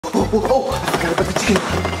Oh, I forgot about the chicken.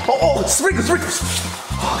 Oh, sprinkles.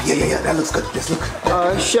 Oh, yeah, that looks good. Let's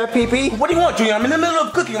look. Chef Pee-Pee? What do you want, Junior? I'm in the middle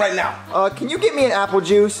of cooking right now. Can you get me an apple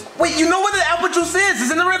juice? Wait, you know where the apple juice is?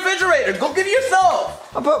 It's in the refrigerator. Go get it yourself.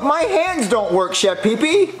 But my hands don't work, Chef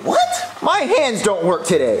Pee-Pee. What? My hands don't work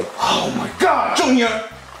today. Oh my God, Junior.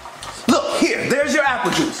 Look, here, there's your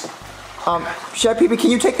apple juice. Chef Pee-Pee,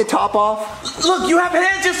 can you take the top off? Look, you have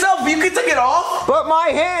hands yourself. You can take it off. But my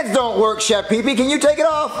hands don't work, Chef Pee-Pee. Can you take it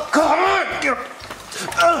off? Come on.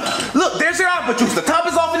 Look, there's your apple juice. The top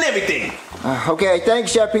is off and everything. Okay,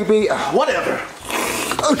 thanks, Chef Pee-Pee. Whatever.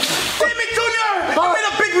 Damn it, Junior! I made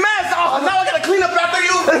a big mess. Oh, now I gotta clean up after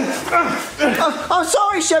you. I'm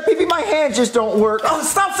sorry, Chef Pee-Pee. My hands just don't work. Oh,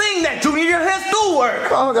 stop saying that, Junior. Your hands do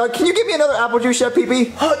work. Oh, can you give me another apple juice, Chef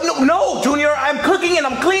Pee-Pee? No, Junior. I'm cooking and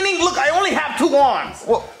I'm cleaning. Look, I only have 2 arms.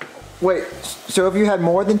 Well, wait. So if you had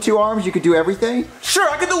more than 2 arms, you could do everything? Sure,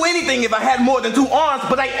 I could do anything if I had more than 2 arms,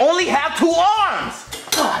 but I only have 2 arms.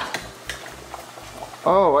 God.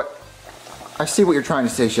 Oh, I see what you're trying to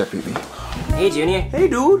say, Chef Pee-Pee. Hey, Junior. Hey,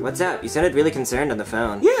 dude. What's up? You sounded really concerned on the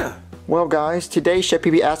phone. Yeah. Well, guys, today Chef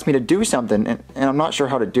Pee-Pee asked me to do something, and I'm not sure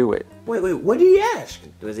how to do it. Wait, what did he ask?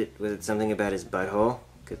 Was it something about his butthole?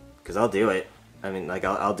 Cause I'll do it. I mean, like,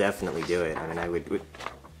 I'll definitely do it. I mean, I would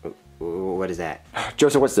what is that?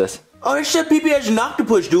 Joseph, what's this? Oh, it's Chef Pee-Pee as an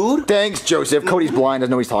octopus, dude. Thanks, Joseph. Cody's blind, doesn't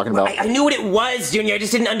know what he's talking about. I knew what it was, Junior. I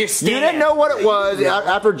just didn't understand. You didn't know what it was.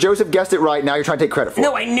 After Joseph guessed it right, now you're trying to take credit for it.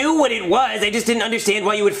 No, I knew what it was. I just didn't understand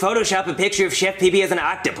why you would Photoshop a picture of Chef Pee-Pee as an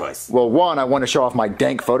octopus. Well, one, I want to show off my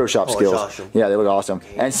dank Photoshop skills. Awesome. Yeah, they look awesome.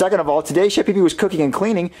 Okay. And second of all, today Chef Pee-Pee was cooking and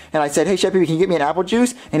cleaning, and I said, hey, Chef Pee-Pee, can you get me an apple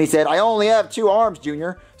juice? And he said, I only have 2 arms,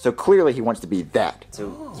 Junior. So clearly he wants to be that.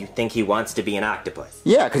 So you think he wants to be an octopus?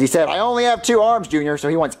 Yeah, because he said, I only have 2 arms, Junior, so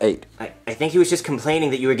he wants 8. I think he was just complaining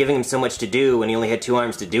that you were giving him so much to do when he only had 2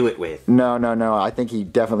 arms to do it with. No. I think he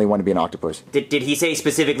definitely wanted to be an octopus. Did he say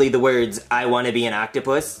specifically the words, I want to be an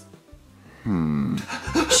octopus?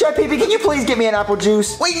 Chef Pee-Pee, can you please get me an apple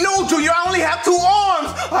juice? Wait, no, Junior, I only have 2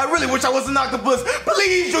 arms. I really wish I was an octopus.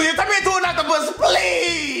 Please, Junior, turn me into an octopus,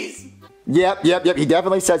 please. Yep. He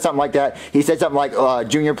definitely said something like that. He said something like,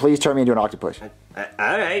 Junior, please turn me into an octopus.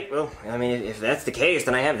 Alright, well, I mean, if that's the case,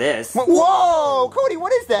 then I have this. Whoa, Cody,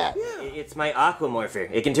 what is that? It's my aquamorpher.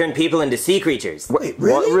 It can turn people into sea creatures. Wait,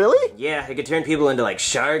 really? What, really? Yeah, it can turn people into, like,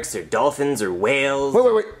 sharks or dolphins or whales.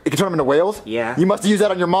 Wait. It can turn them into whales? Yeah. You must have used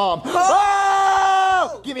that on your mom.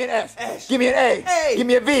 Oh! Give me an S. Give me an A. Give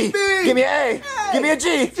me a V. Give me an A. Give me a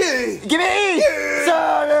G. Give me an E.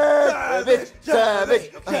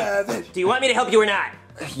 Savage. Do you want me to help you or not?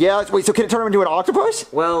 Yeah, wait, so can it turn him into an octopus?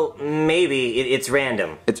 Well, maybe. It's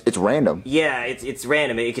random. It's random? Yeah, it's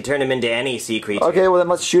random. It could turn him into any sea creature. Okay, well then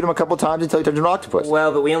let's shoot him a couple times until he turns into an octopus.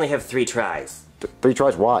 Well, but we only have 3 tries. 3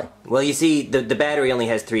 tries? Why? Well, you see, the battery only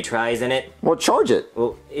has 3 tries in it. Well, charge it.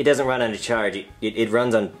 Well, it doesn't run on a charge. It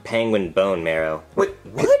runs on penguin bone marrow. Wait,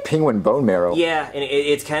 what? Penguin bone marrow? Yeah, and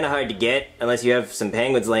it's kind of hard to get unless you have some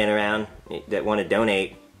penguins laying around that want to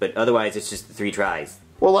donate. But otherwise, it's just 3 tries.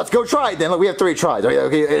 Well, let's go try it then. Look, we have 3 tries.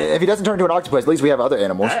 Okay, if he doesn't turn into an octopus, at least we have other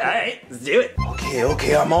animals. All right, let's do it.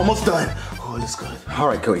 Okay, I'm almost done. Oh, that's good. All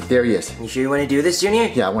right, Cody, there he is. You sure you want to do this,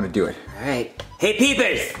 Junior? Yeah, I want to do it. All right. Hey,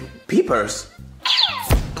 peepers! Peepers?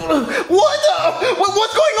 What's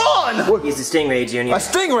going on? He's a stingray, Junior. A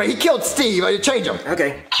stingray? He killed Steve. Change him.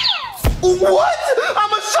 Okay. What?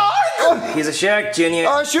 I'm a shark? He's a shark, Junior.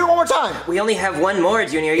 Shoot him one more time. We only have 1 more,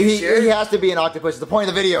 Junior. Are you sure? He has to be an octopus. It's the point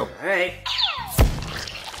of the video. All right.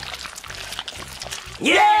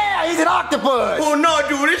 Yeah, he's an octopus! Oh no,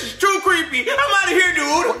 dude, this is too creepy. I'm out of here,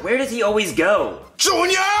 dude. Where does he always go?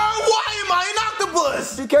 Junior, why am I an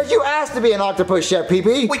octopus? Because you asked to be an octopus, Chef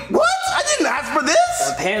Pee-Pee. Wait, what? I didn't ask for this.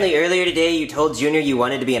 Apparently earlier today you told Junior you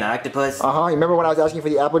wanted to be an octopus. You remember when I was asking for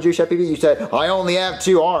the apple juice, Chef Pee-Pee? You said, I only have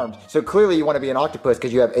 2 arms. So clearly you want to be an octopus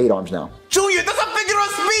because you have 8 arms now. Junior, that's a figure of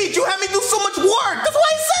speech. You had me do so much work. That's why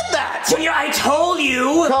I said that. Junior, I told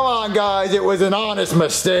you. Come on, guys. It was an honest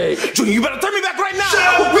mistake. Junior, you better turn me back right now.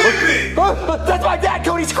 Chef Pee-Pee! That's my dad,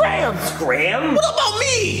 Cody Scram. Scram? What about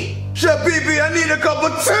me? Chef Pee-Pee, I need a cup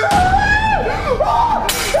of tea.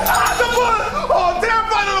 Octopus! Oh, I'm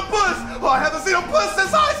terrified of the puss. Oh, I haven't seen a puss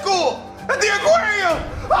since high school. At the aquarium.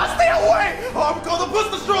 Stay away. Oh, I'm called the puss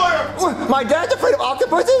destroyer. My dad's afraid of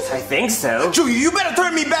octopuses? I think so. Junior, you better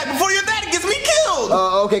turn me back before your daddy gets me killed.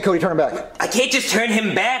 Okay, Cody, turn him back. I can't just turn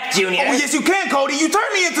him back, Junior. Oh, yes, you can, Cody. You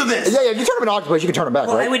turned me into this. Yeah, you turn him into an octopus, you can turn him back,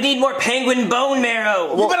 Well, right? I would need more penguin bone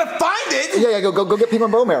marrow. You better find it. Yeah, go get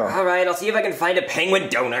penguin bone marrow. All right, I'll see if I can find a penguin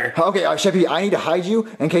donor. Okay, Chef Pee-Pee, I need to hide you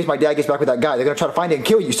in case my dad gets back with that guy. They're gonna try to find it and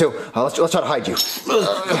kill you, so let's try to hide you.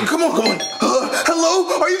 Come on.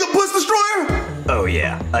 Hello? Are you the puss destroyer? Oh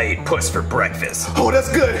yeah, I ate puss for breakfast. Oh,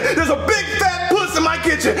 that's good. There's a big fat puss in my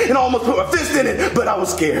kitchen, and I almost put my fist in it, but I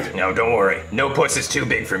was scared. No, don't worry. No puss is too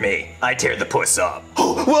big for me. I tear the puss up.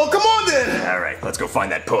 Oh, well, come on then. All right, let's go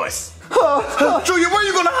find that puss. Junior, where are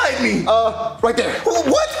you gonna hide me? Right there.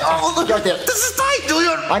 What? Oh, look Right there. This is tight,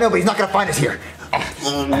 Junior. I know, but he's not gonna find us here.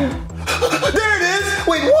 There it is.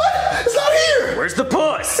 Wait, what? It's not here. Where's the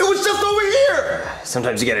puss? It was just over here.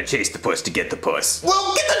 Sometimes you gotta chase the puss to get the puss.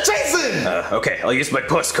 Well, get the chasing. Okay, I'll use my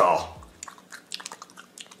puss call.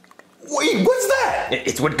 Wait, what's that?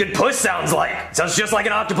 It's what good puss sounds like. It sounds just like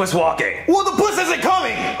an octopus walking. Well, the puss isn't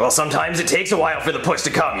coming. Well, sometimes it takes a while for the puss to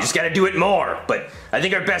come. You just gotta do it more. But I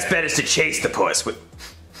think our best bet is to chase the puss.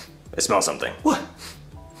 I smell something. What?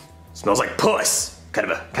 Smells like puss. Kind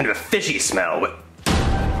of a fishy smell.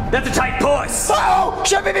 That's a tight puss. Oh,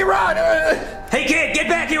 Chef Pee Pee, run! Hey kid, get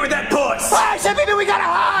back here with that puss. Ah, Chef Pee Pee, we gotta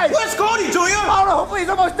hide! Where's Cody, Junior? Oh no, hopefully he's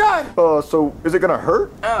almost done. So is it gonna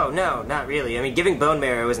hurt? Oh no, not really. I mean, giving bone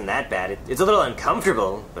marrow isn't that bad. It's a little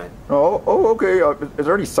uncomfortable, but. Oh, okay. Is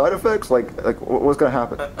there any side effects? Like what's gonna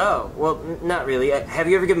happen? Well, not really. Have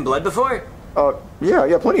you ever given blood before?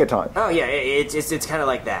 Yeah, plenty of time. Oh yeah, it's kind of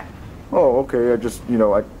like that. Oh, okay.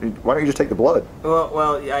 Why don't you just take the blood?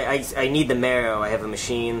 Well, I need the marrow. I have a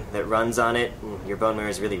machine that runs on it. And your bone marrow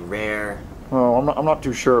is really rare. Oh, I'm not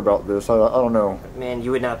too sure about this. I don't know. Man,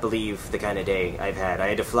 you would not believe the kind of day I've had. I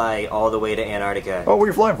had to fly all the way to Antarctica. Oh, where are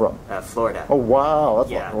you flying from? Florida. Oh, wow.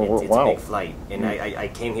 Yeah, it's wow. a big flight. And I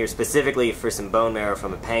came here specifically for some bone marrow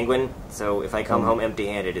from a penguin. So if I come home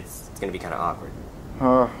empty-handed, it's going to be kind of awkward.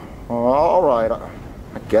 All right.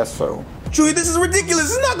 I guess so. Junior, this is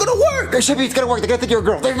ridiculous. It's not gonna work. Hey, Chef Pee Pee, it's gonna work. They're gonna think you're a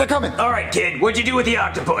girl. They're coming. All right, kid. What'd you do with the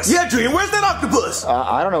octopus? Yeah, Junior, where's that octopus?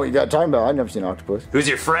 I don't know what you got talking about. I've never seen an octopus. Who's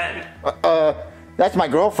your friend? That's my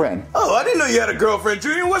girlfriend. Oh, I didn't know you had a girlfriend,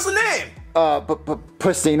 Junior. What's her name?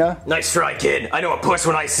 Pussina. Nice try, kid. I know a puss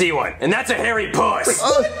when I see one, and that's a hairy puss.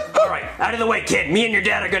 All right, out of the way, kid. Me and your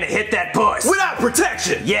dad are gonna hit that puss. Without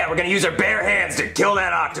protection. Yeah, we're gonna use our bare hands to kill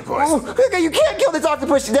that octopus. Oh, you can't kill this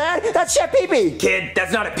octopus, Dad. That's Chef Pee Pee. Kid,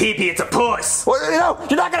 that's not a pee-pee, it's a puss. Well,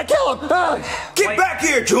 you're not gonna kill him. Get back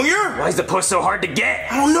here, Junior. Why is the puss so hard to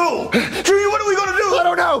get? I don't know. Junior, what are we gonna do? I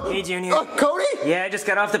don't know. Hey, Junior. Cody? Yeah, I just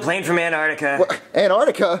got off the plane from Antarctica. What?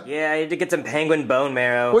 Antarctica? Yeah, I had to get some penguin bone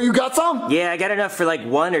marrow. Well, you got some? Yeah, I got enough for like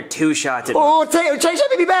 1 or 2 shots at Oh, take Chef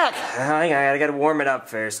Pee Pee back. I gotta warm it up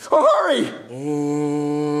first. Oh, hurry.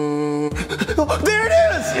 There it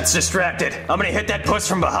is. It's distracted. I'm gonna hit that puss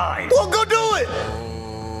from behind. Well, go do it.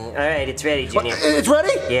 Alright, it's ready, Junior. It's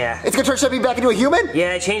ready? Yeah. It's gonna turn Chef Pee Pee back into a human?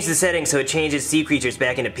 Yeah, I changed the settings so it changes sea creatures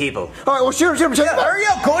back into people. All right, well, shoot him. Yeah, hurry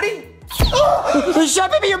up, Cody.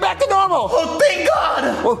 Chef Pee Pee, you're back to normal. Oh, thank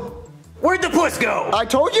God. Well, Where'd the puss go? I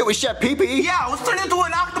told you it was Chef Pee Pee. Yeah, I was turned into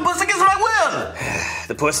an octopus against my will.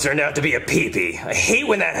 The puss turned out to be a pee-pee. I hate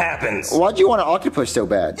when that happens. Why'd you want an octopus so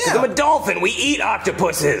bad? Yeah. I'm a dolphin. We eat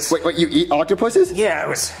octopuses. Wait, you eat octopuses? Yeah, I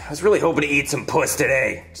was really hoping to eat some puss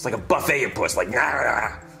today. Just like a buffet of puss, like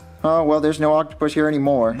nah. Oh, well, there's no octopus here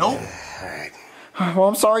anymore. Nope. Well,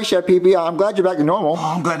 I'm sorry, Chef Pee Pee. I'm glad you're back to normal.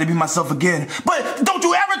 Oh, I'm glad to be myself again. But don't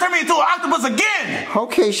you ever turn me into an octopus again.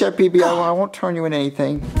 Okay, Chef Pee Pee, I won't turn you into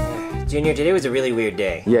anything. Junior, today was a really weird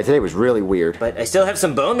day. Yeah, today was really weird. But I still have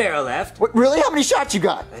some bone marrow left. What, really? How many shots you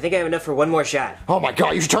got? I think I have enough for 1 more shot. Oh my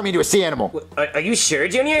God, you should turn me into a sea animal. Are you sure,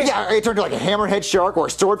 Junior? Yeah, I turned into like a hammerhead shark or a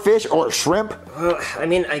swordfish or a shrimp. Well, I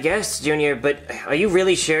mean, I guess, Junior, but are you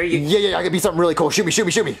really sure you... Yeah, I could be something really cool. Shoot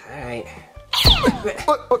me. Alright.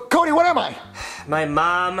 Cody, what am I? My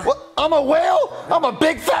mom... What? I'm a whale? I'm a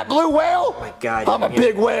big fat blue whale? Oh my God. I'm a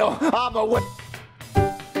big whale. I'm a whale.